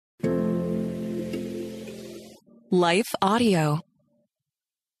Life Audio.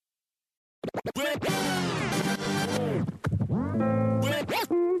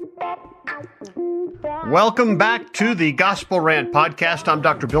 Welcome back to the Gospel Rant Podcast. I'm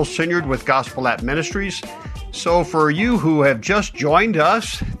Dr. Bill Sinyard with Gospel App Ministries. So for you who have just joined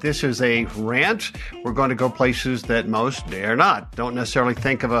us, this is a rant. We're going to go places that most dare not. Don't necessarily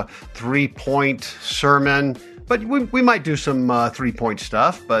think of a 3-point sermon, but we might do some 3-point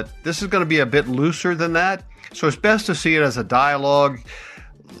stuff, but this is going to be a bit looser than that. So it's best to see it as a dialogue.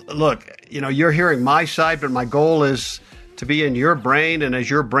 Look, you're hearing my side, but my goal is to be in your brain, and as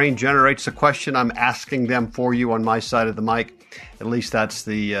your brain generates the question, I'm asking them for you on my side of the mic. At least that's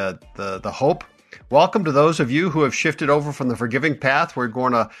the hope. Welcome to those of you who have shifted over from the forgiving path. We're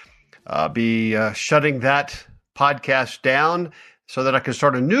going to be shutting that podcast down so that I can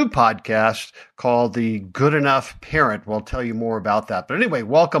start a new podcast called The Good Enough Parent. We'll tell you more about that. But anyway,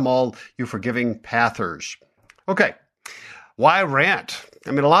 welcome all you forgiving pathers. Okay, why rant?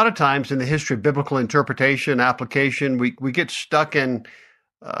 I mean, a lot of times in the history of biblical interpretation, application, we get stuck in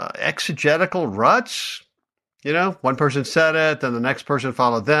exegetical ruts. One person said it, then the next person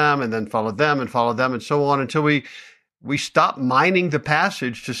followed them, and then followed them, and followed them, and so on, until we stop mining the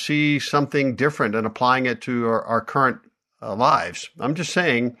passage to see something different and applying it to our current lives. I'm just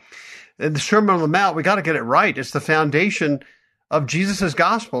saying, in the Sermon on the Mount, we got to get it right. It's the foundation of Jesus'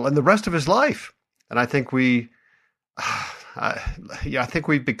 gospel and the rest of his life. And I think we've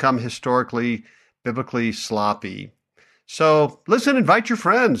become historically, biblically sloppy. So listen, invite your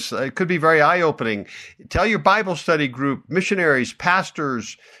friends. It could be very eye-opening. Tell your Bible study group, missionaries,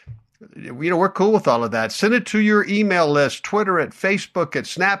 pastors. We're cool with all of that. Send it to your email list, Twitter it, Facebook it,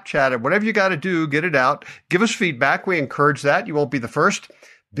 Snapchat it, whatever you got to do, get it out. Give us feedback. We encourage that. You won't be the first.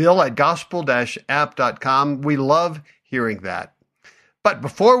 Bill at gospel-app.com. We love hearing that. But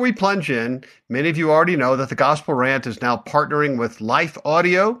before we plunge in, many of you already know that the Gospel Rant is now partnering with Life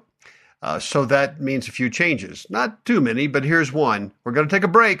Audio. So that means a few changes. Not too many, but here's one. We're going to take a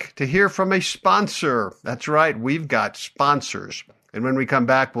break to hear from a sponsor. That's right, we've got sponsors. And when we come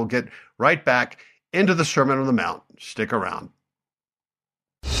back, we'll get right back into the Sermon on the Mount. Stick around.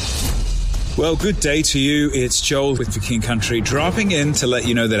 Well, good day to you. It's Joel with The King Country, dropping in to let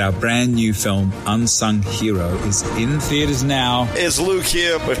you know that our brand new film, Unsung Hero, is in theaters now. It's Luke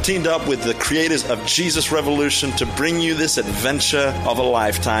here. We've teamed up with the creators of Jesus Revolution to bring you this adventure of a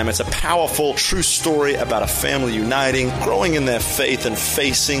lifetime. It's a powerful, true story about a family uniting, growing in their faith, and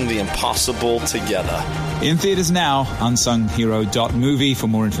facing the impossible together. In theaters now, unsunghero.movie for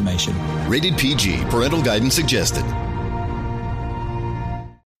more information. Rated PG. Parental guidance suggested.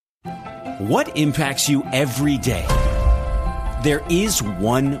 What impacts you every day? There is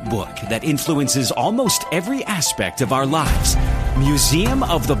one book that influences almost every aspect of our lives. Museum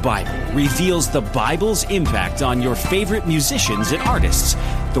of the Bible reveals the Bible's impact on your favorite musicians and artists,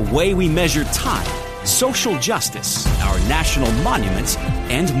 the way we measure time, social justice, our national monuments,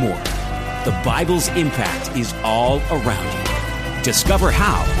 and more. The Bible's impact is all around you. Discover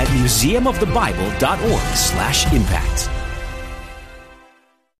how at museumofthebible.org/impact.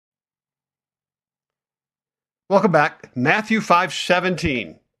 Welcome back. Matthew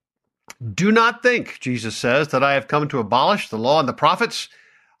 5:17. Do not think, Jesus says, that I have come to abolish the law and the prophets.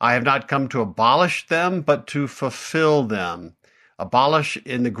 I have not come to abolish them, but to fulfill them. Abolish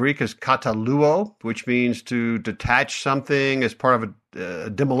in the Greek is kataluo, which means to detach something as part of a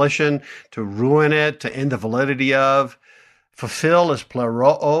demolition, to ruin it, to end the validity of. Fulfill is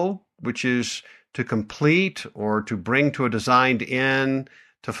pleroo, which is to complete or to bring to a designed end,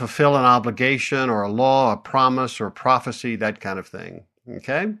 to fulfill an obligation or a law, a promise or a prophecy, that kind of thing.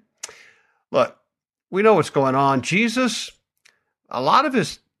 Okay? Look, we know what's going on. Jesus, a lot of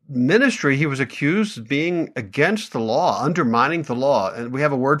his ministry, he was accused of being against the law, undermining the law. And we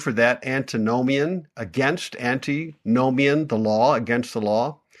have a word for that, antinomian, against, antinomian, the law, against the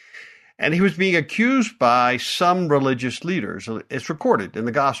law. And he was being accused by some religious leaders. It's recorded in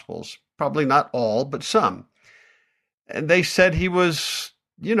the Gospels. Probably not all, but some. And they said he was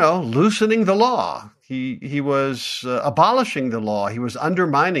loosening the law. He was abolishing the law. He was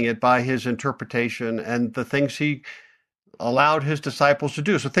undermining it by his interpretation and the things he allowed his disciples to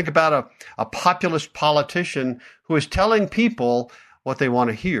do. So think about a populist politician who is telling people what they want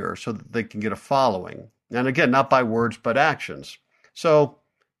to hear so that they can get a following. And again, not by words, but actions. So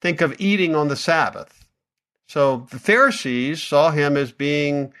think of eating on the Sabbath. So the Pharisees saw him as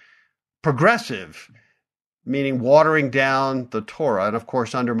being progressive, meaning watering down the Torah and, of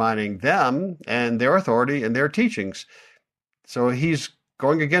course, undermining them and their authority and their teachings. So he's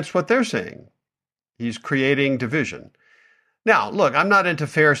going against what they're saying. He's creating division. Now, look, I'm not into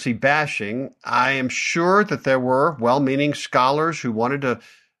Pharisee bashing. I am sure that there were well-meaning scholars who wanted to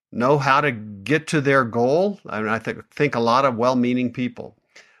know how to get to their goal. I mean, I think a lot of well-meaning people.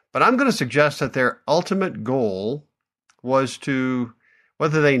 But I'm going to suggest that their ultimate goal was to,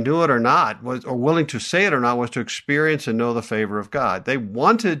 whether they knew it or not, or willing to say it or not, was to experience and know the favor of God. They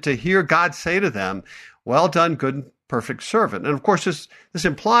wanted to hear God say to them, "Well done, good and perfect servant." And of course, this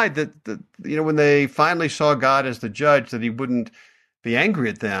implied that when they finally saw God as the judge, that he wouldn't be angry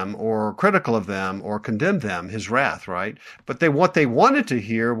at them or critical of them or condemn them, his wrath, right? But what they wanted to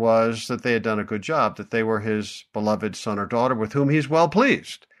hear was that they had done a good job, that they were his beloved son or daughter with whom he's well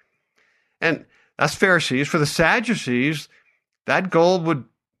pleased. And that's Pharisees. For the Sadducees, that goal would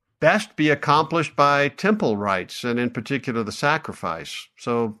best be accomplished by temple rites, and in particular the sacrifice.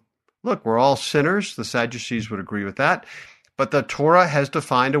 So, look, we're all sinners. The Sadducees would agree with that. But the Torah has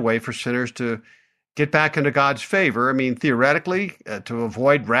defined a way for sinners to get back into God's favor. I mean, theoretically, to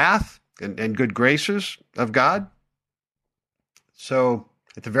avoid wrath and good graces of God. So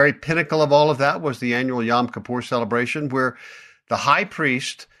at the very pinnacle of all of that was the annual Yom Kippur celebration, where the high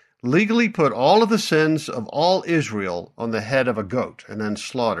priest legally put all of the sins of all Israel on the head of a goat and then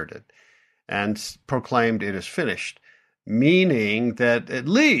slaughtered it and proclaimed it is finished, meaning that at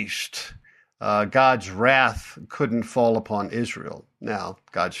least God's wrath couldn't fall upon Israel. Now,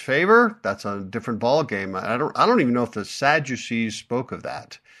 God's favor, that's a different ballgame. I don't even know if the Sadducees spoke of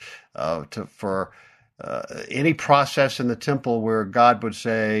that for any process in the temple where God would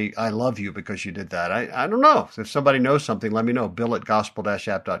say, "I love you because you did that." I don't know. If somebody knows something, let me know.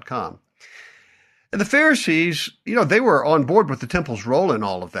 bill@gospel-app.com. And the Pharisees, they were on board with the temple's role in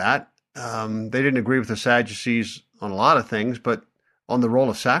all of that. They didn't agree with the Sadducees on a lot of things, but on the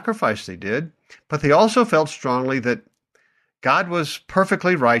role of sacrifice they did. But they also felt strongly that God was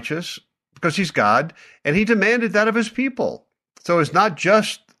perfectly righteous because he's God, and he demanded that of his people. So it's not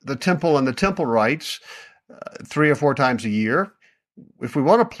just the temple and the temple rites 3 or 4 times a year. If we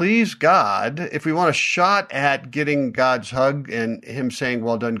want to please God, if we want a shot at getting God's hug and him saying,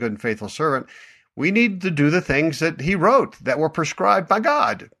 "Well done, good and faithful servant," we need to do the things that he wrote that were prescribed by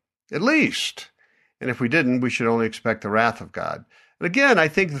God, at least. And if we didn't, we should only expect the wrath of God. And again, I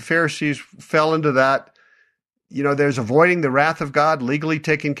think the Pharisees fell into that. There's avoiding the wrath of God, legally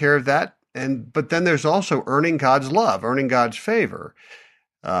taking care of that. But then there's also earning God's love, earning God's favor.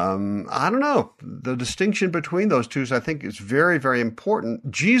 I don't know. The distinction between those two, I think, is very, very important.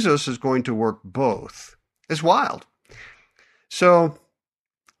 Jesus is going to work both. It's wild. So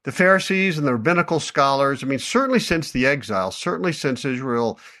the Pharisees and the rabbinical scholars, certainly since the exile, certainly since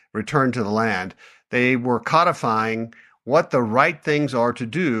Israel returned to the land, they were codifying what the right things are to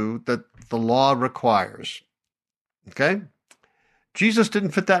do that the law requires. Okay? Jesus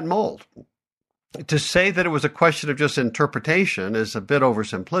didn't fit that mold. To say that it was a question of just interpretation is a bit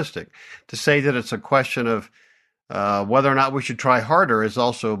oversimplistic. To say that it's a question of whether or not we should try harder is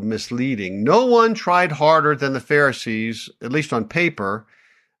also misleading. No one tried harder than the Pharisees, at least on paper,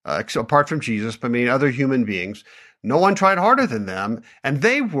 apart from Jesus, but other human beings. No one tried harder than them, and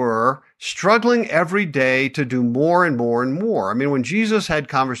they were struggling every day to do more and more and more. When Jesus had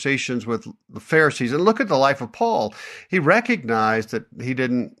conversations with the Pharisees, and look at the life of Paul, he recognized that he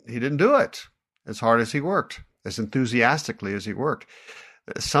didn't do it as hard as he worked, as enthusiastically as he worked.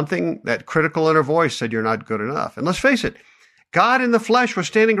 Something, that critical inner voice said, "You're not good enough." And let's face it, God in the flesh was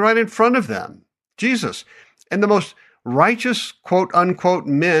standing right in front of them, Jesus. And the most righteous, quote unquote,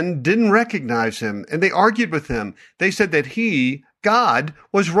 men didn't recognize him, and they argued with him. They said that he, God,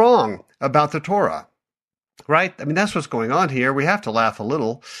 was wrong about the Torah, right? That's what's going on here. We have to laugh a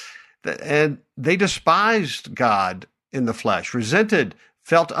little. And they despised God in the flesh, resented,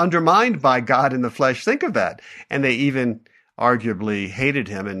 felt undermined by God in the flesh. Think of that. And they even arguably hated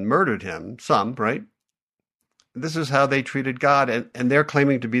him and murdered him, some, right? This is how they treated God, and they're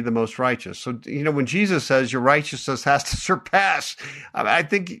claiming to be the most righteous. So, when Jesus says your righteousness has to surpass, I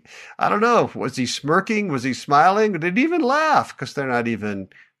don't know, was he smirking? Was he smiling? Or did he even laugh? Because they're not even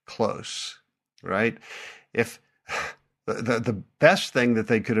close, right? If the best thing that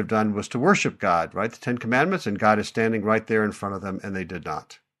they could have done was to worship God, right? The 10 Commandments, and God is standing right there in front of them, and they did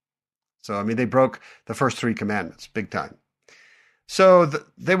not. So, they broke the first 3 commandments, big time. So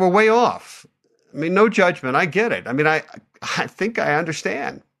they were way off. No judgment. I get it. I think I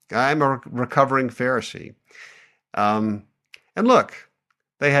understand. I'm a recovering Pharisee. And look,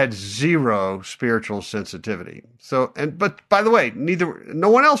 they had zero spiritual sensitivity. But by the way, no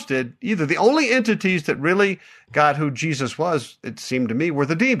one else did either. The only entities that really got who Jesus was, it seemed to me, were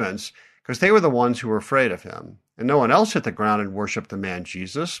the demons, because they were the ones who were afraid of him. And no one else hit the ground and worshiped the man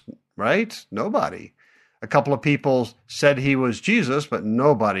Jesus, right? Nobody. A couple of people said he was Jesus, but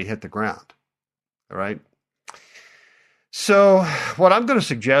nobody hit the ground. All right? So what I'm going to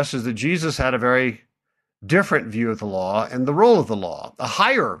suggest is that Jesus had a very different view of the law and the role of the law, a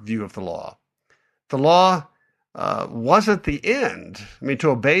higher view of the law. The law wasn't the end. I mean, to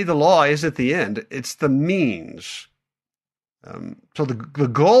obey the law isn't the end. It's the means. So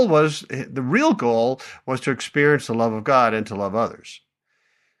the real goal was to experience the love of God and to love others,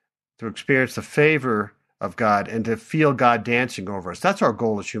 to experience the favor of God and to feel God dancing over us. That's our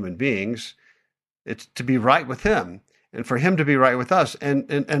goal as human beings. It's to be right with him and for him to be right with us,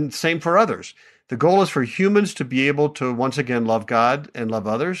 and same for others. The goal is for humans to be able to once again love God and love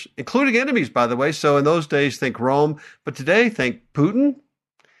others, including enemies, by the way. So in those days, think Rome, but today, think Putin.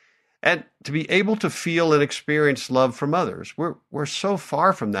 And to be able to feel and experience love from others. We're so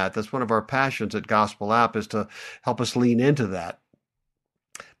far from that. That's one of our passions at Gospel App, is to help us lean into that.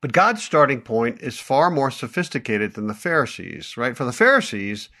 But God's starting point is far more sophisticated than the Pharisees, right? For the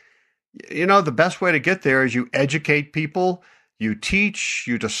Pharisees, the best way to get there is you educate people, you teach,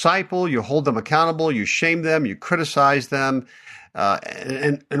 you disciple, you hold them accountable, you shame them, you criticize them,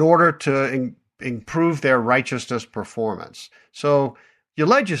 in order to improve their righteousness performance. So you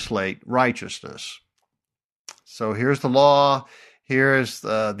legislate righteousness. So here's the law. Here's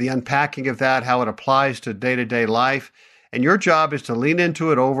the unpacking of that, how it applies to day-to-day life. And your job is to lean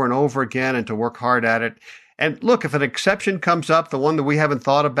into it over and over again and to work hard at it. And look, if an exception comes up, the one that we haven't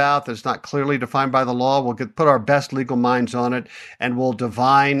thought about, that's not clearly defined by the law, we'll put our best legal minds on it, and we'll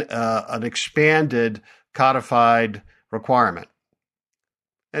divine an expanded, codified requirement.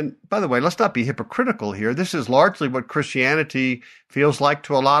 And by the way, let's not be hypocritical here. This is largely what Christianity feels like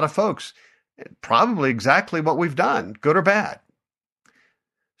to a lot of folks. Probably exactly what we've done, good or bad.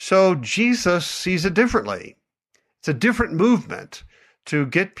 So Jesus sees it differently. It's a different movement to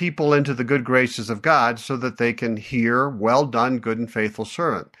get people into the good graces of God so that they can hear, well done, good and faithful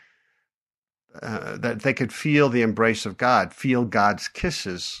servant. That they could feel the embrace of God, feel God's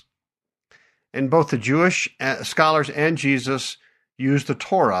kisses. And both the Jewish scholars and Jesus used the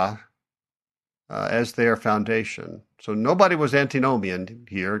Torah as their foundation. So nobody was antinomian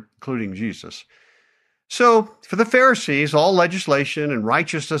here, including Jesus. So for the Pharisees, all legislation and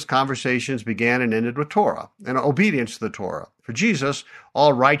righteousness conversations began and ended with Torah and obedience to the Torah. For Jesus,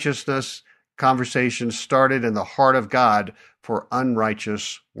 all righteousness conversations started in the heart of God for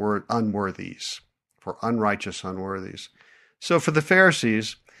unrighteous unworthies. For unrighteous unworthies. So for the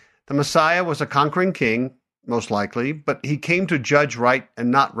Pharisees, the Messiah was a conquering king, most likely, but he came to judge right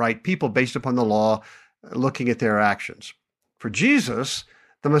and not right people based upon the law, looking at their actions. For Jesus,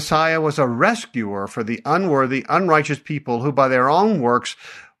 the Messiah was a rescuer for the unworthy, unrighteous people who by their own works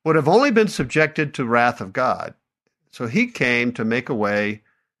would have only been subjected to wrath of God. So he came to make a way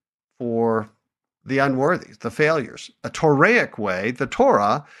for the unworthy, the failures, a Toraic way, the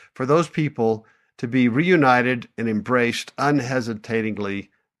Torah, for those people to be reunited and embraced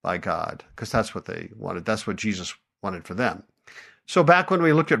unhesitatingly by God, because that's what they wanted. That's what Jesus wanted for them. So back when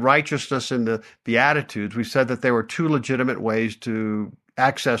we looked at righteousness in the Beatitudes, we said that there were two legitimate ways to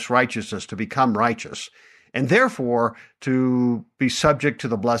access righteousness, to become righteous, and therefore to be subject to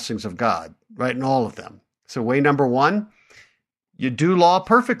the blessings of God, right, in all of them. So way number one, you do law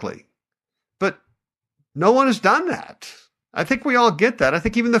perfectly. But no one has done that. I think we all get that. I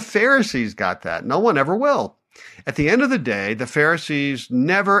think even the Pharisees got that. No one ever will. At the end of the day, the Pharisees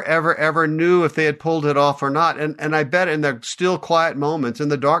never, ever, ever knew if they had pulled it off or not. And I bet in the still quiet moments, in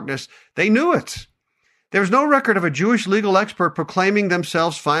the darkness, they knew it. There's no record of a Jewish legal expert proclaiming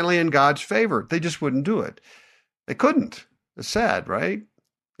themselves finally in God's favor. They just wouldn't do it. They couldn't. It's sad, right?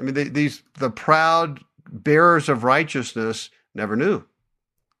 I mean, the proud bearers of righteousness never knew.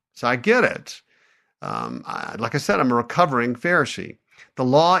 So I get it. Like I said, I'm a recovering Pharisee. The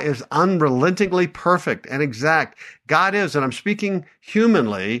law is unrelentingly perfect and exact. God is, and I'm speaking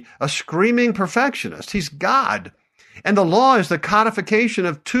humanly, a screaming perfectionist. He's God. And the law is the codification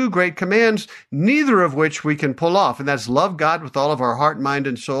of two great commands, neither of which we can pull off. And that's love God with all of our heart, mind,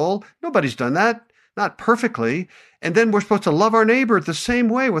 and soul. Nobody's done that, not perfectly. And then we're supposed to love our neighbor the same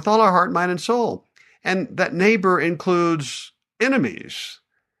way with all our heart, mind, and soul. And that neighbor includes enemies.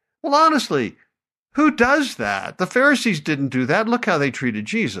 Well, honestly, who does that? The Pharisees didn't do that. Look how they treated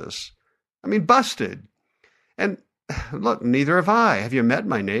Jesus. I mean, busted. And look, neither have I. Have you met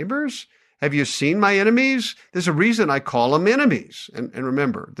my neighbors? Have you seen my enemies? There's a reason I call them enemies. And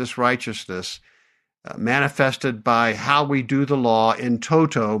remember, this righteousness manifested by how we do the law in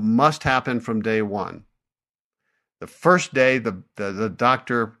toto must happen from day one. The first day, the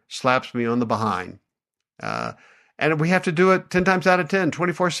doctor slaps me on the behind. And we have to do it 10 times out of 10,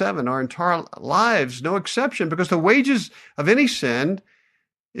 24/7, our entire lives, no exception, because the wages of any sin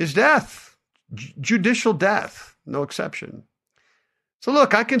is death, judicial death, no exception. So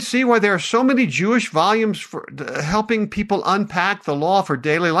look, I can see why there are so many Jewish volumes for helping people unpack the law for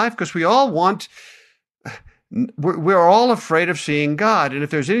daily life, because we're all afraid of seeing God. And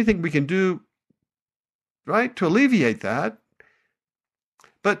if there's anything we can do, right, to alleviate that.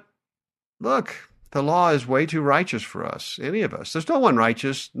 But look, the law is way too righteous for us, any of us. There's no one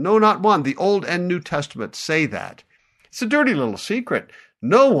righteous, no, not one. The Old and New Testament say that. It's a dirty little secret.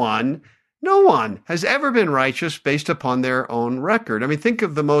 No one has ever been righteous based upon their own record. I mean, think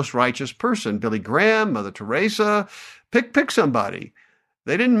of the most righteous person, Billy Graham, Mother Teresa, pick somebody.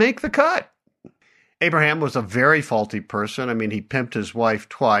 They didn't make the cut. Abraham was a very faulty person. I mean, he pimped his wife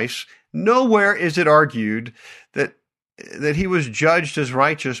twice. Nowhere is it argued that he was judged as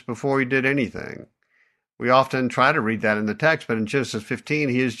righteous before he did anything. We often try to read that in the text, but in Genesis 15,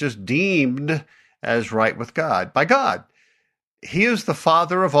 he is just deemed as right with God, by God. He is the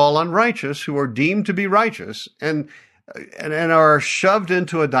father of all unrighteous who are deemed to be righteous and are shoved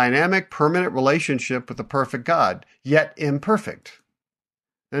into a dynamic, permanent relationship with the perfect God, yet imperfect.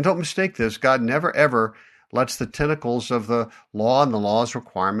 And don't mistake this, God never ever lets the tentacles of the law and the law's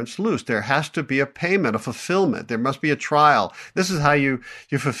requirements loose. There has to be a payment, a fulfillment. There must be a trial. This is how you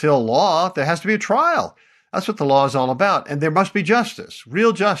fulfill law. There has to be a trial. That's what the law is all about. And there must be justice,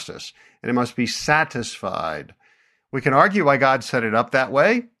 real justice, and it must be satisfied. We can argue why God set it up that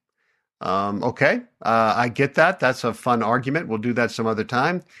way. I get that. That's a fun argument. We'll do that some other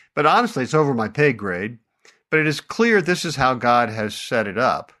time. But honestly, it's over my pay grade. But it is clear this is how God has set it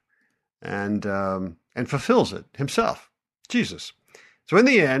up and fulfills it himself, Jesus. So in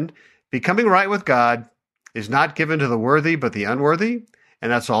the end, becoming right with God is not given to the worthy but the unworthy,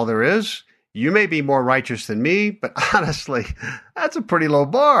 and that's all there is. You may be more righteous than me, but honestly, that's a pretty low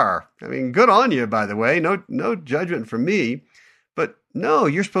bar. I mean, good on you, by the way. No judgment from me. But no,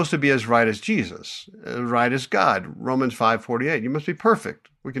 you're supposed to be as right as Jesus, as right as God. Romans 5:48. You must be perfect.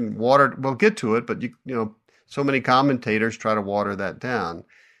 We'll get to it, but so many commentators try to water that down.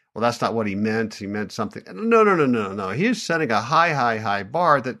 Well, that's not what he meant. He meant something. No. He is setting a high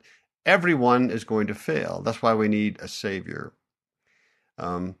bar that everyone is going to fail. That's why we need a Savior.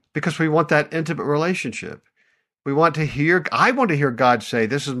 Because we want that intimate relationship. I want to hear God say,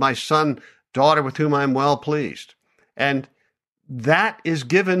 "This is my son, daughter with whom I am well pleased." And that is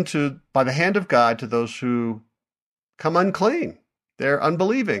given by the hand of God to those who come unclean. They're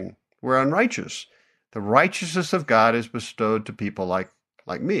unbelieving. We're unrighteous. The righteousness of God is bestowed to people like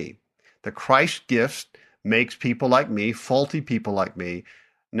me. The Christ gift makes people like me, faulty people like me,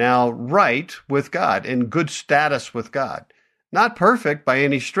 now right with God, in good status with God. Not perfect by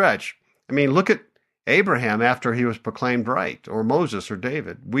any stretch. I mean, look at Abraham after he was proclaimed right, or Moses or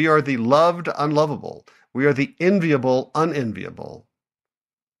David. We are the loved unlovable. We are the enviable unenviable.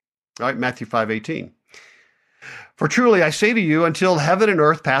 All right, Matthew 5:18. For truly I say to you, until heaven and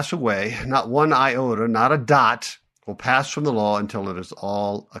earth pass away, not one iota, not a dot, will pass from the law until it is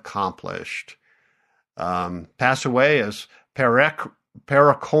all accomplished. Pass away is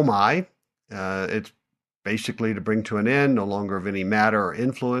parakomai. It's basically to bring to an end, no longer of any matter or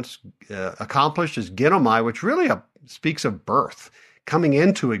influence. Accomplished is genomai, which really speaks of birth, coming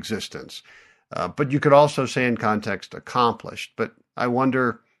into existence. But you could also say in context accomplished. But I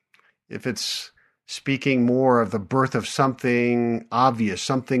wonder if it's speaking more of the birth of something obvious,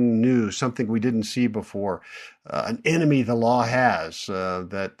 something new, something we didn't see before, an enemy the law has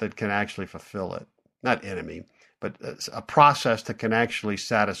that can actually fulfill it. Not enemy, but a process that can actually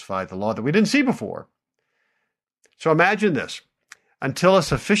satisfy the law that we didn't see before. So imagine this. Until a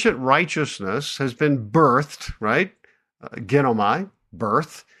sufficient righteousness has been birthed, right? Genomai,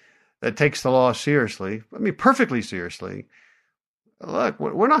 birth, that takes the law seriously, perfectly seriously. Look,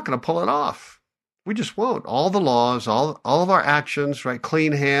 we're not going to pull it off. We just won't. All the laws, all of our actions, right?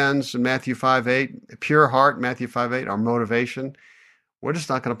 Clean hands in Matthew 5:8, pure heart, Matthew 5:8, our motivation. We're just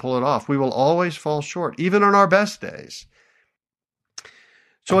not going to pull it off. We will always fall short, even on our best days.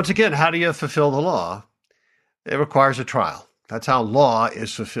 So once again, how do you fulfill the law? It requires a trial. That's how law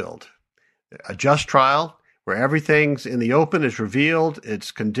is fulfilled. A just trial where everything's in the open, is revealed, it's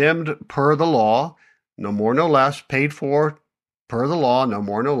condemned per the law, no more, no less, paid for per the law, no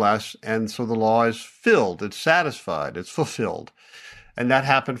more, no less. And so the law is filled, it's satisfied, it's fulfilled. And that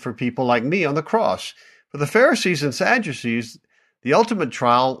happened for people like me on the cross. For the Pharisees and Sadducees, the ultimate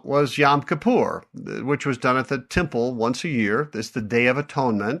trial was Yom Kippur, which was done at the temple once a year. It's the Day of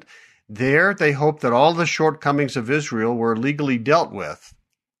Atonement. There, they hoped that all the shortcomings of Israel were legally dealt with.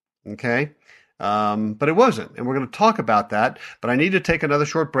 Okay? But it wasn't. And we're going to talk about that. But I need to take another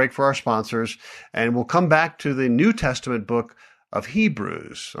short break for our sponsors, and we'll come back to the New Testament book of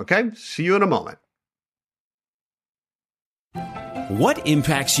Hebrews. Okay? See you in a moment. What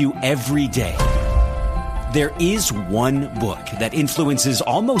impacts you every day? There is one book that influences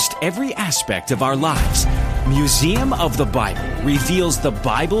almost every aspect of our lives. Museum of the Bible reveals the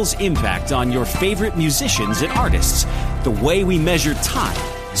Bible's impact on your favorite musicians and artists, the way we measure time,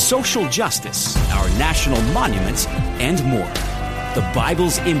 social justice, our national monuments, and more. The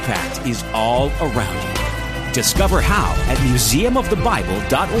Bible's impact is all around you. Discover how at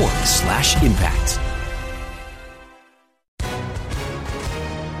museumofthebible.org/impact.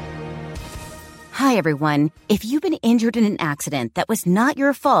 Hi, everyone. If you've been injured in an accident that was not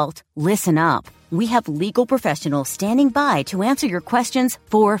your fault, listen up. We have legal professionals standing by to answer your questions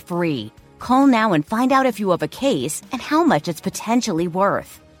for free. Call now and find out if you have a case and how much it's potentially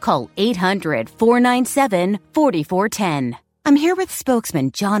worth. Call 800-497-4410. I'm here with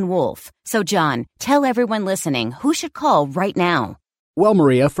spokesman John Wolf. So, John, tell everyone listening who should call right now. Well,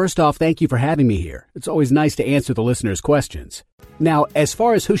 Maria, first off, thank you for having me here. It's always nice to answer the listeners' questions. Now, as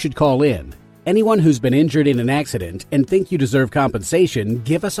far as who should call in, anyone who's been injured in an accident and think you deserve compensation,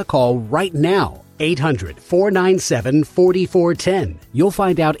 give us a call right now. 800-497-4410. You'll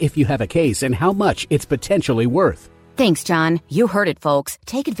find out if you have a case and how much it's potentially worth. Thanks, John. You heard it, folks.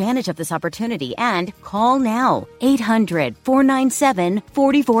 Take advantage of this opportunity and call now.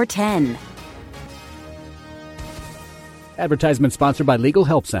 800-497-4410. Advertisement sponsored by Legal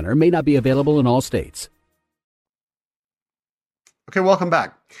Help Center. May not be available in all states. Okay, welcome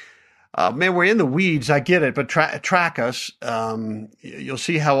back. Man, we're in the weeds. I get it, but track us. You'll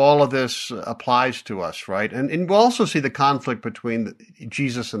see how all of this applies to us, right? And we'll also see the conflict between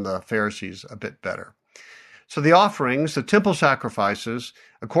Jesus and the Pharisees a bit better. So the offerings, the temple sacrifices,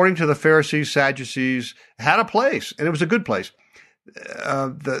 according to the Pharisees, Sadducees, had a place, and it was a good place.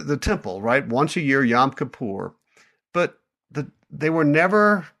 The temple, right? Once a year, Yom Kippur. But they were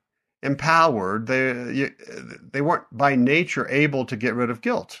never empowered. They weren't by nature able to get rid of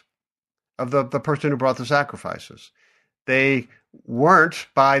guilt of the person who brought the sacrifices. They weren't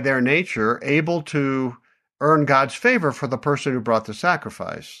by their nature able to earn God's favor for the person who brought the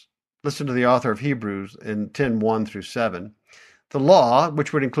sacrifice. Listen to the author of Hebrews in 10:1-7. The law,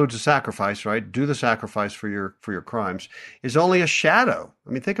 which would include the sacrifice, right? Do the sacrifice for your crimes, is only a shadow. I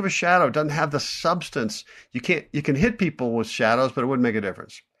mean, think of a shadow. It doesn't have the substance. You can hit people with shadows, but it wouldn't make a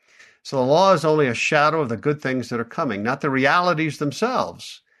difference. So the law is only a shadow of the good things that are coming, not the realities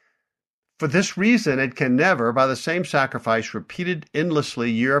themselves. For this reason, it can never, by the same sacrifice repeated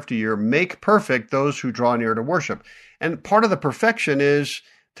endlessly year after year, make perfect those who draw near to worship. And part of the perfection is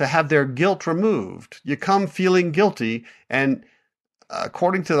to have their guilt removed. You come feeling guilty, and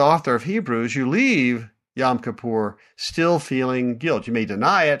according to the author of Hebrews, you leave Yom Kippur still feeling guilt. You may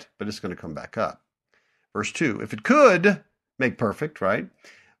deny it, but it's going to come back up. Verse 2, if it could make perfect, right,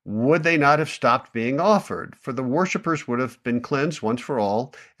 would they not have stopped being offered? For the worshipers would have been cleansed once for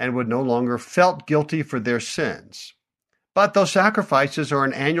all and would no longer felt guilty for their sins. But those sacrifices are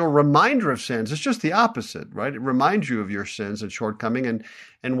an annual reminder of sins. It's just the opposite, right? It reminds you of your sins and shortcoming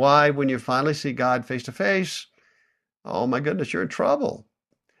and why when you finally see God face to face, oh my goodness, you're in trouble.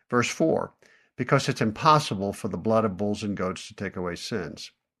 Verse 4, because it's impossible for the blood of bulls and goats to take away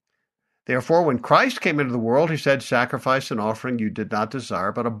sins. Therefore, when Christ came into the world, he said, sacrifice and offering you did not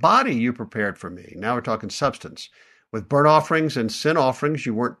desire, but a body you prepared for me. Now we're talking substance. With burnt offerings and sin offerings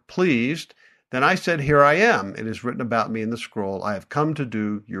you weren't pleased. Then I said, here I am. It is written about me in the scroll. I have come to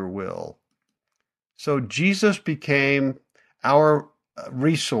do your will. So Jesus became our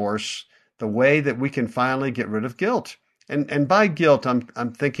resource, the way that we can finally get rid of guilt. And by guilt,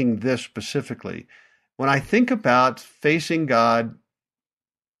 I'm thinking this specifically. When I think about facing God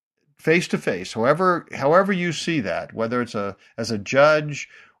face to face, however you see that, whether it's as a judge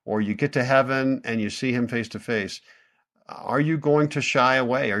or you get to heaven and you see him face to face, are you going to shy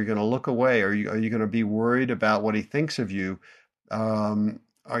away? Are you going to look away? Are you going to be worried about what he thinks of you? Are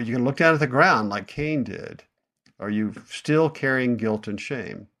you going to look down at the ground like Cain did? Are you still carrying guilt and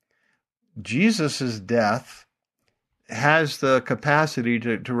shame? Jesus' death has the capacity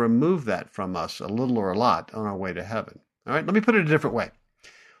to remove that from us, a little or a lot, on our way to heaven. All right, let me put it a different way.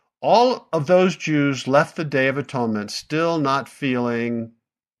 All of those Jews left the Day of Atonement still not feeling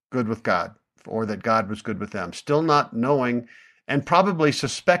good with God, or that God was good with them, still not knowing and probably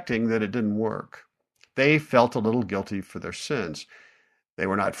suspecting that it didn't work. They felt a little guilty for their sins. They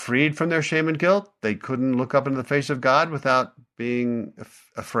were not freed from their shame and guilt. They couldn't look up into the face of God without being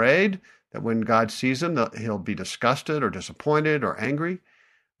afraid that when God sees them, he'll be disgusted or disappointed or angry,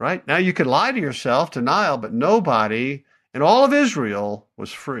 right? Now you could lie to yourself, denial, but nobody in all of Israel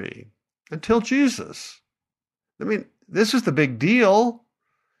was free until Jesus. I mean, this is the big deal.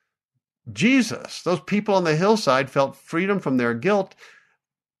 Jesus, those people on the hillside felt freedom from their guilt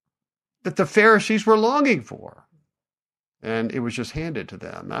that the Pharisees were longing for. And it was just handed to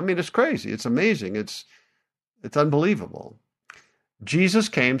them. I mean, it's crazy. It's amazing. It's unbelievable. Jesus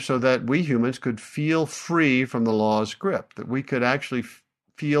came so that we humans could feel free from the law's grip, that we could actually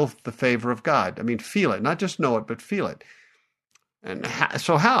feel the favor of God. I mean, feel it, not just know it, but feel it. And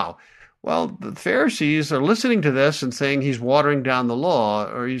so how? Well, the Pharisees are listening to this and saying he's watering down the law,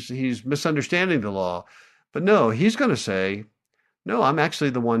 or he's misunderstanding the law. But no, he's going to say, no, I'm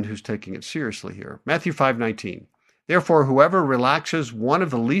actually the one who's taking it seriously here. Matthew 5:19. Therefore, whoever relaxes one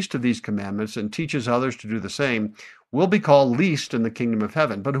of the least of these commandments and teaches others to do the same will be called least in the kingdom of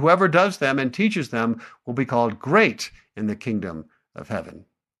heaven. But whoever does them and teaches them will be called great in the kingdom of heaven.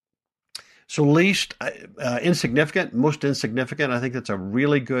 So least, insignificant, most insignificant. I think that's a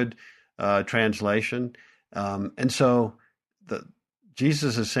really good translation. And so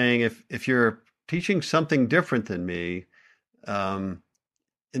Jesus is saying, if you're teaching something different than me,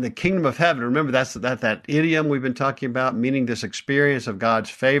 in the kingdom of heaven, remember that's that idiom we've been talking about, meaning this experience of God's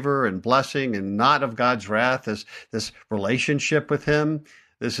favor and blessing and not of God's wrath, this relationship with him.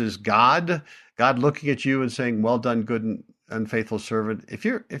 This is God looking at you and saying, well done, good and unfaithful servant. If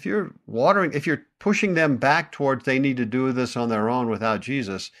you're pushing them back towards they need to do this on their own without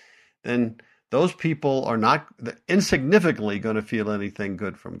Jesus, then those people are not insignificantly going to feel anything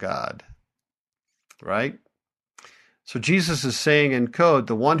good from God, right? So Jesus is saying in code,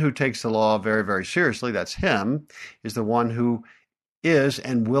 the one who takes the law very, very seriously, that's him, is the one who is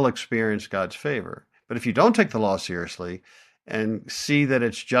and will experience God's favor. But if you don't take the law seriously and see that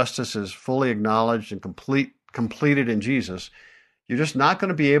its justice is fully acknowledged and completed in Jesus, you're just not going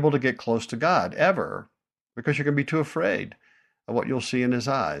to be able to get close to God ever, because you're going to be too afraid of what you'll see in his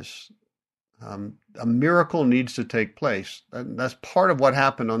eyes. A miracle needs to take place. That's part of what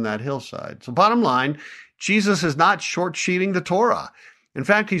happened on that hillside. So bottom line, Jesus is not short-sheeting the Torah. In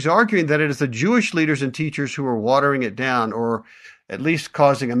fact, he's arguing that it is the Jewish leaders and teachers who are watering it down, or at least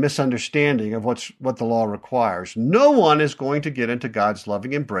causing a misunderstanding of what the law requires. No one is going to get into God's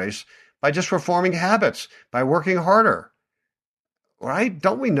loving embrace by just reforming habits, by working harder. Right?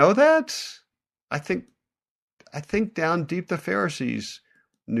 Don't we know that? I think down deep the Pharisees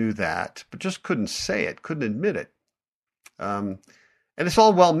knew that, but just couldn't say it, couldn't admit it. And it's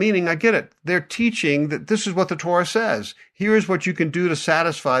all well-meaning, I get it. They're teaching that this is what the Torah says. Here's what you can do to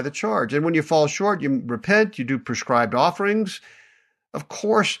satisfy the charge. And when you fall short, you repent, you do prescribed offerings. Of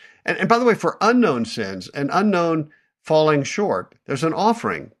course, and by the way, for unknown sins and unknown falling short, there's an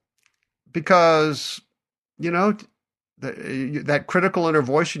offering. Because, that critical inner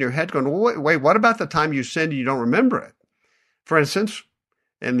voice in your head going, wait, what about the time you sinned and you don't remember it? For instance,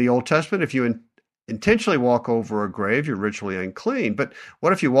 in the Old Testament, if you intentionally walk over a grave, you're ritually unclean. But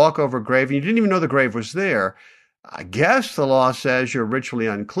what if you walk over a grave and you didn't even know the grave was there? I guess the law says you're ritually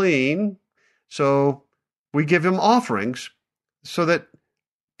unclean. So we give him offerings so that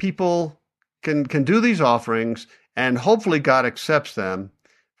people can do these offerings, and hopefully God accepts them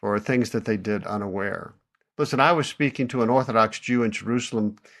for things that they did unaware. Listen, I was speaking to an Orthodox Jew in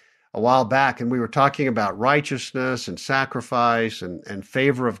Jerusalem a while back, and we were talking about righteousness and sacrifice and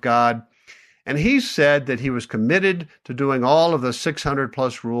favor of God. And he said that he was committed to doing all of the 600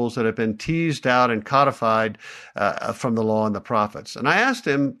 plus rules that have been teased out and codified from the law and the prophets. And I asked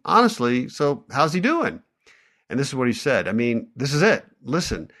him, honestly, so how's he doing? And this is what he said. I mean, this is it.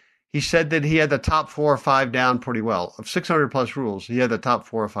 Listen, he said that he had the top 4 or 5 down pretty well. Of 600 plus rules, he had the top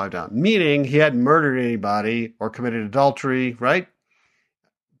 4 or 5 down, meaning he hadn't murdered anybody or committed adultery, right?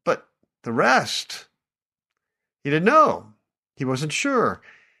 But the rest, he didn't know. He wasn't sure.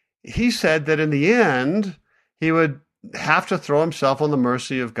 He said that in the end, he would have to throw himself on the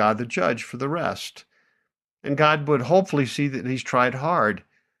mercy of God the judge for the rest. And God would hopefully see that he's tried hard,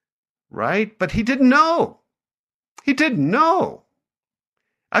 right? But he didn't know. He didn't know.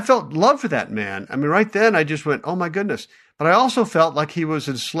 I felt love for that man. I mean, right then I just went, oh my goodness. But I also felt like he was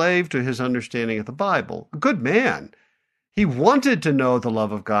enslaved to his understanding of the Bible. A good man. He wanted to know the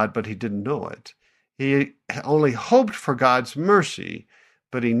love of God, but he didn't know it. He only hoped for God's mercy,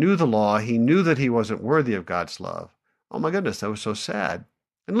 but he knew the law. He knew that he wasn't worthy of God's love. Oh my goodness, that was so sad.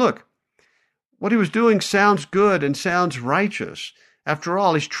 And look, what he was doing sounds good and sounds righteous. After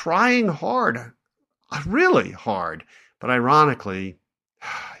all, he's trying hard, really hard. But ironically,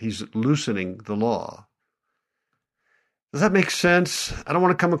 he's loosening the law. Does that make sense? I don't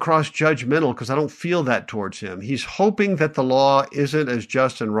want to come across judgmental because I don't feel that towards him. He's hoping that the law isn't as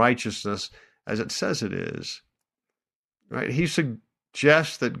just and righteousness as it says it is. Right? He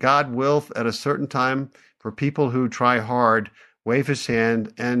suggests that God will, at a certain time, for people who try hard, wave his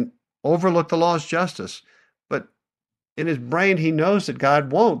hand and overlook the law's justice. But in his brain, he knows that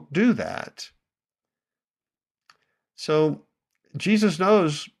God won't do that. So Jesus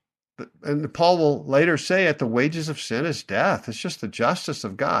knows, and Paul will later say it, the wages of sin is death. It's just the justice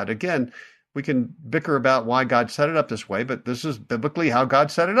of God. Again, we can bicker about why God set it up this way, but this is biblically how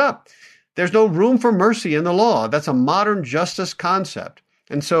God set it up. There's no room for mercy in the law. That's a modern justice concept.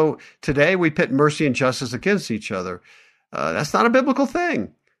 And so today we pit mercy and justice against each other. That's not a biblical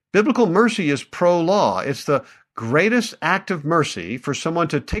thing. Biblical mercy is pro-law. It's the greatest act of mercy for someone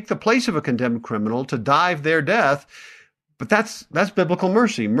to take the place of a condemned criminal, to die their death. But that's biblical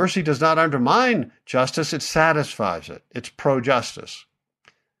mercy. Mercy does not undermine justice. It satisfies it. It's pro-justice.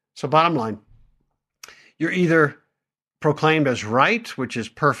 So bottom line, you're either proclaimed as right, which is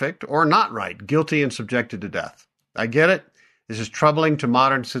perfect, or not right, guilty and subjected to death. I get it. This is troubling to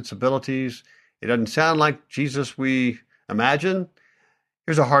modern sensibilities. It doesn't sound like Jesus we imagine.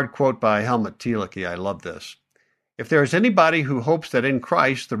 Here's a hard quote by Helmut Thielicke. I love this. If there is anybody who hopes that in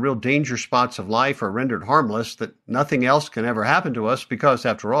Christ the real danger spots of life are rendered harmless, that nothing else can ever happen to us because,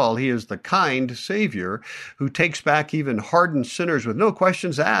 after all, he is the kind Savior who takes back even hardened sinners with no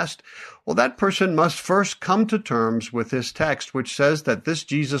questions asked, well, that person must first come to terms with this text, which says that this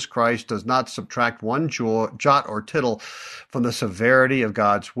Jesus Christ does not subtract one jot or tittle from the severity of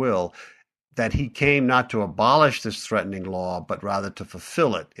God's will, that he came not to abolish this threatening law, but rather to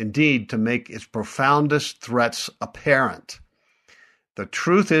fulfill it, indeed, to make its profoundest threats apparent. The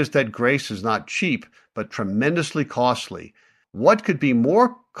truth is that grace is not cheap, but tremendously costly. What could be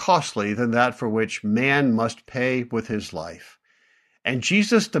more costly than that for which man must pay with his life? And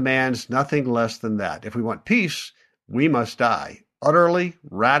Jesus demands nothing less than that. If we want peace, we must die, utterly,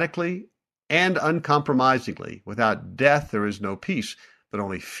 radically, and uncompromisingly. Without death, there is no peace, but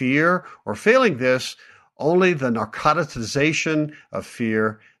only fear, or failing this, only the narcotization of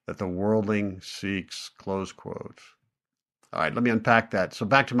fear that the worldling seeks, close quote. All right, let me unpack that. So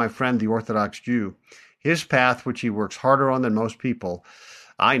back to my friend, the Orthodox Jew. His path, which he works harder on than most people,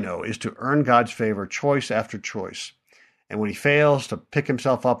 I know, is to earn God's favor choice after choice. And when he fails, to pick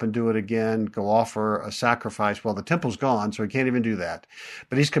himself up and do it again, go offer a sacrifice. Well, the temple's gone, so he can't even do that.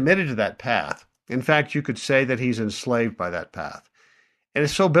 But he's committed to that path. In fact, you could say that he's enslaved by that path. And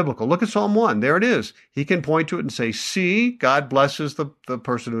it's so biblical. Look at Psalm 1. There it is. He can point to it and say, see, God blesses the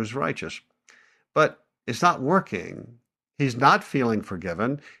person who is righteous. But it's not working. He's not feeling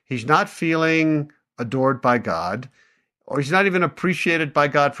forgiven. He's not feeling adored by God. Or he's not even appreciated by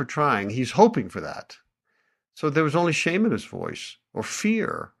God for trying. He's hoping for that. So there was only shame in his voice, or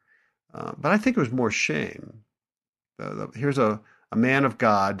fear. But I think it was more shame. Here's a man of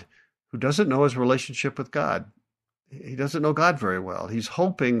God who doesn't know his relationship with God. He doesn't know God very well. He's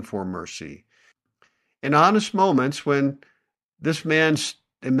hoping for mercy. In honest moments when this man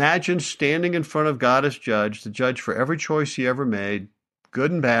imagines standing in front of God as judge, the judge for every choice he ever made,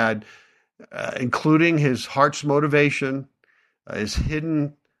 good and bad, including his heart's motivation, his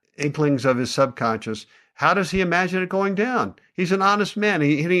hidden inklings of his subconscious, how does he imagine it going down? He's an honest man.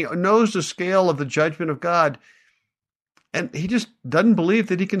 He knows the scale of the judgment of God, and he just doesn't believe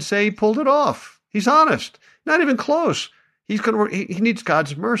that he can say he pulled it off. He's honest. Not even close. He needs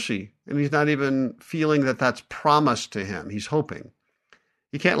God's mercy, and he's not even feeling that that's promised to him. He's hoping.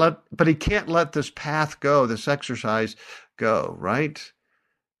 He can't let this path go, this exercise go, right?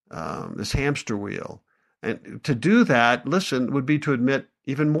 This hamster wheel. And to do that, listen, would be to admit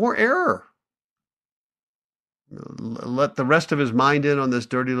even more error. Let the rest of his mind in on this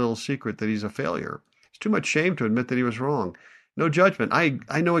dirty little secret that he's a failure. It's too much shame to admit that he was wrong. No judgment.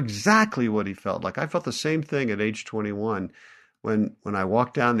 I know exactly what he felt like. I felt the same thing at age 21 when I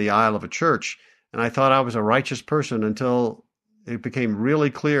walked down the aisle of a church, and I thought I was a righteous person until it became really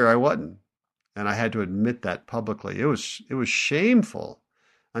clear I wasn't. And I had to admit that publicly. It was shameful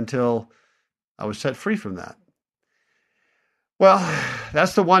until I was set free from that. Well,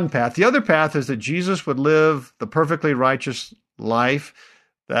 that's the one path. The other path is that Jesus would live the perfectly righteous life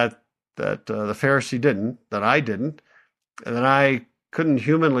that the Pharisee didn't, that I didn't, that I couldn't,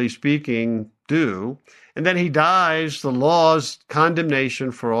 humanly speaking, do. And then he dies the law's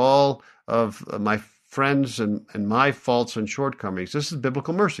condemnation for all of my friends and my faults and shortcomings. This is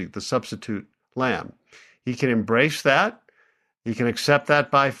biblical mercy, the substitute lamb. He can embrace that. He can accept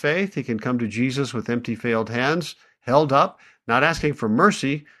that by faith. He can come to Jesus with empty, failed hands, held up, not asking for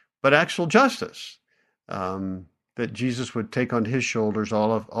mercy, but actual justice. There that Jesus would take on his shoulders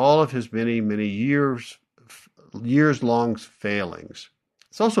all of his many, many years-long failings.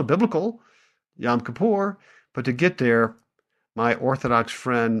 It's also biblical, Yom Kippur, but to get there, my Orthodox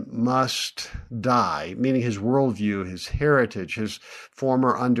friend must die, meaning his worldview, his heritage, his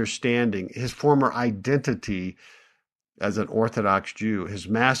former understanding, his former identity as an Orthodox Jew, his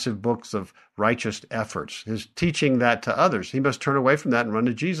massive books of righteous efforts, his teaching that to others. He must turn away from that and run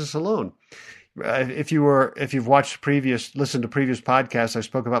to Jesus alone. If you've listened to previous podcasts, I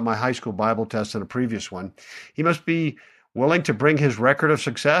spoke about my high school Bible test in a previous one. He must be willing to bring his record of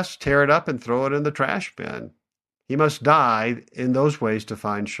success, tear it up, and throw it in the trash bin. He must die in those ways to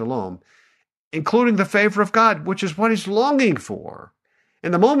find shalom, including the favor of God, which is what he's longing for.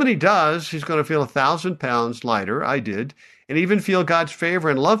 And the moment he does, he's going to feel 1,000 pounds lighter, I did, and even feel God's favor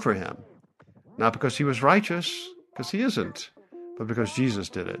and love for him. Not because he was righteous, because he isn't, but because Jesus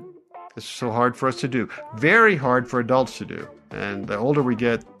did it. It's so hard for us to do. Very hard for adults to do. And the older we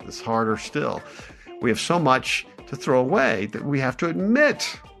get, it's harder still. We have so much to throw away that we have to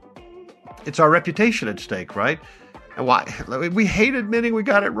admit. It's our reputation at stake, right? And why? We hate admitting we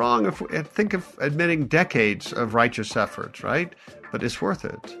got it wrong. Think of admitting decades of righteous efforts, right? But it's worth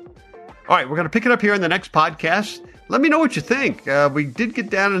it. All right, we're going to pick it up here in the next podcast. Let me know what you think. We did get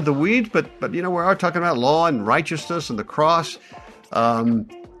down into the weeds, but we are talking about law and righteousness and the cross.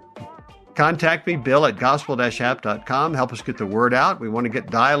 Contact me, Bill, at gospel-app.com. Help us get the word out. We want to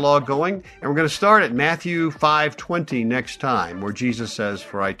get dialogue going. And we're going to start at Matthew 5:20 next time, where Jesus says,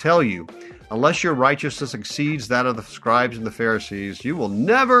 "For I tell you, unless your righteousness exceeds that of the scribes and the Pharisees, you will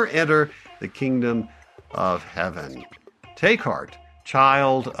never enter the kingdom of heaven." Take heart,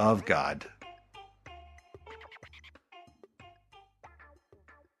 child of God.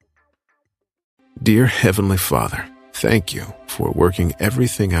 Dear Heavenly Father, thank you for working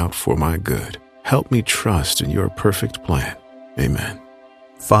everything out for my good. Help me trust in your perfect plan. Amen.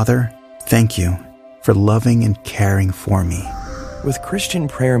 Father, thank you for loving and caring for me. With Christian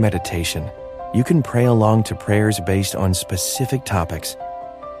Prayer Meditation, you can pray along to prayers based on specific topics.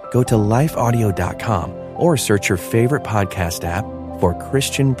 Go to lifeaudio.com or search your favorite podcast app for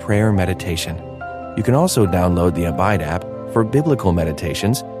Christian Prayer Meditation. You can also download the Abide app for biblical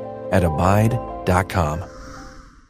meditations at abide.com.